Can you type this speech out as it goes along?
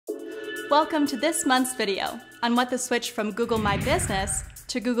Welcome to this month's video on what the switch from Google My Business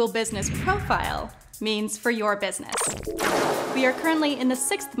to Google Business Profile means for your business. We are currently in the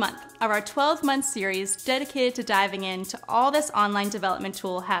 6th month of our 12-month series dedicated to diving into all this online development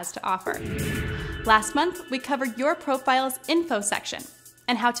tool has to offer. Last month, we covered your profile's info section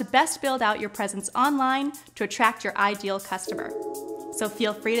and how to best build out your presence online to attract your ideal customer. So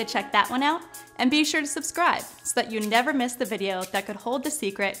feel free to check that one out and be sure to subscribe so that you never miss the video that could hold the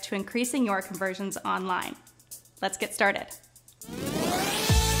secret to increasing your conversions online. Let's get started.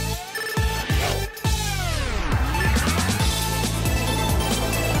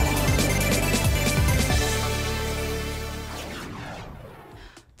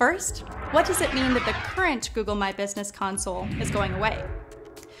 First, what does it mean that the current Google My Business console is going away?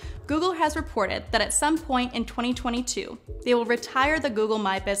 Google has reported that at some point in 2022, they will retire the Google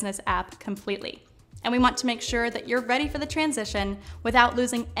My Business app completely. And we want to make sure that you're ready for the transition without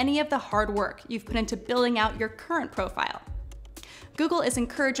losing any of the hard work you've put into building out your current profile. Google is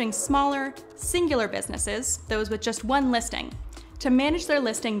encouraging smaller, singular businesses, those with just one listing, to manage their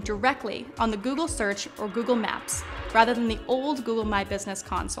listing directly on the Google Search or Google Maps, rather than the old Google My Business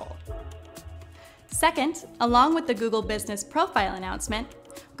console. Second, along with the Google Business Profile announcement,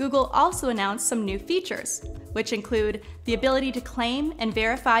 Google also announced some new features, which include the ability to claim and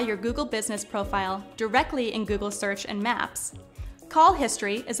verify your Google Business Profile directly in Google Search and Maps. Call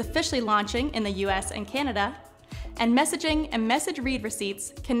history is officially launching in the US and Canada, and messaging and message read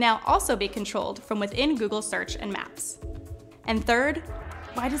receipts can now also be controlled from within Google Search and Maps. And third,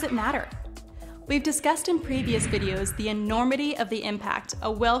 why does it matter? We've discussed in previous videos the enormity of the impact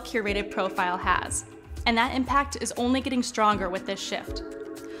a well-curated profile has, and that impact is only getting stronger with this shift.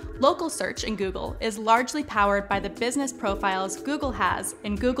 Local search in Google is largely powered by the business profiles Google has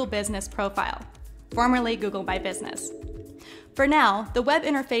in Google Business Profile, formerly Google My Business. For now, the web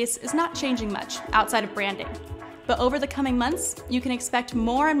interface is not changing much outside of branding, but over the coming months, you can expect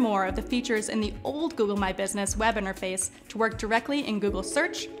more and more of the features in the old Google My Business web interface to work directly in Google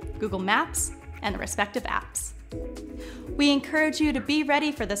Search, Google Maps, and the respective apps. We encourage you to be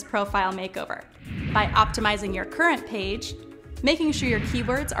ready for this profile makeover by optimizing your current page, making sure your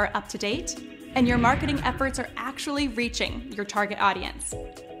keywords are up to date, and your marketing efforts are actually reaching your target audience.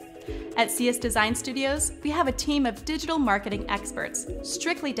 At CS Design Studios, we have a team of digital marketing experts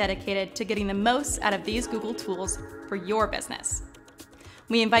strictly dedicated to getting the most out of these Google tools for your business.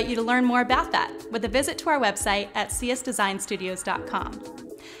 We invite you to learn more about that with a visit to our website at csdesignstudios.com.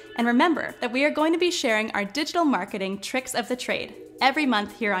 And remember that we are going to be sharing our digital marketing tricks of the trade every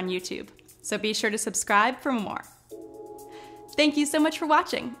month here on YouTube, so be sure to subscribe for more. Thank you so much for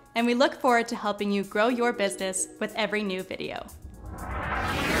watching, and we look forward to helping you grow your business with every new video.